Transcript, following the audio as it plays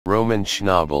Roman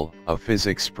Schnabel, a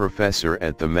physics professor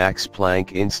at the Max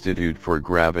Planck Institute for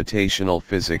Gravitational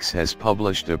Physics, has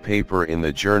published a paper in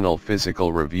the journal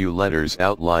Physical Review Letters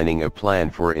outlining a plan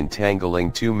for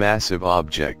entangling two massive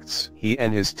objects. He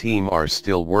and his team are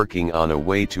still working on a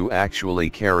way to actually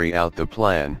carry out the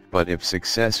plan, but if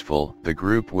successful, the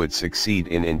group would succeed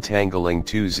in entangling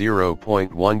two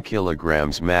 0.1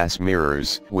 kilograms mass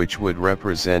mirrors, which would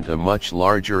represent a much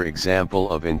larger example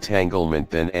of entanglement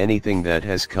than anything that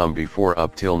has come before.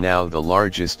 Up till now, the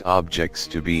largest objects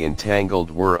to be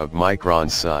entangled were of micron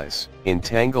size.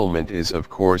 Entanglement is of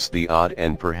course the odd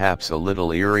and perhaps a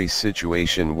little eerie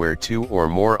situation where two or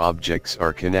more objects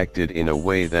are connected in a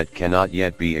way that cannot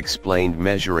yet be explained.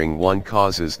 Measuring one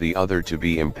causes the other to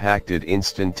be impacted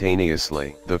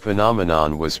instantaneously. The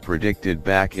phenomenon was predicted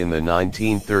back in the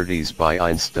 1930s by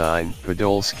Einstein,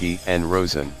 Podolsky, and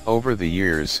Rosen. Over the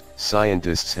years,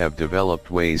 scientists have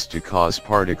developed ways to cause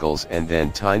particles and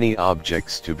then tiny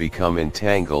objects to become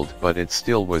entangled, but it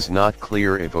still was not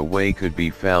clear if a way could be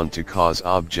found to cause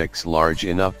objects large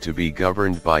enough to be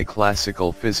governed by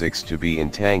classical physics to be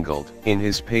entangled. In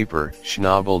his paper,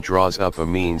 Schnabel draws up a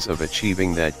means of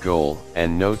achieving that goal,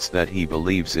 and notes that he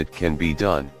believes it can be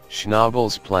done.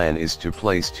 Schnabel's plan is to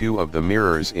place two of the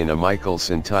mirrors in a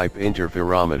Michelson-type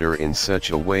interferometer in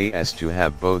such a way as to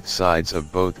have both sides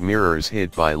of both mirrors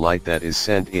hit by light that is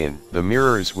sent in. The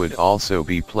mirrors would also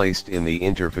be placed in the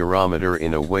interferometer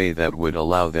in a way that would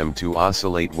allow them to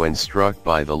oscillate when struck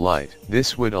by the light.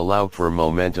 This would allow for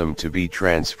momentum to be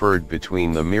transferred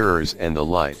between the mirrors and the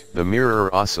light. The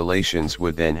mirror oscillations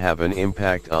would then have an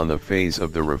impact on the phase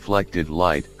of the reflected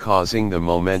light, causing the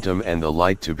momentum and the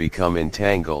light to become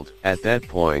entangled. At that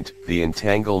point, the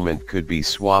entanglement could be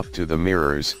swapped to the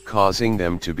mirrors, causing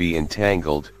them to be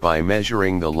entangled by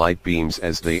measuring the light beams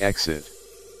as they exit.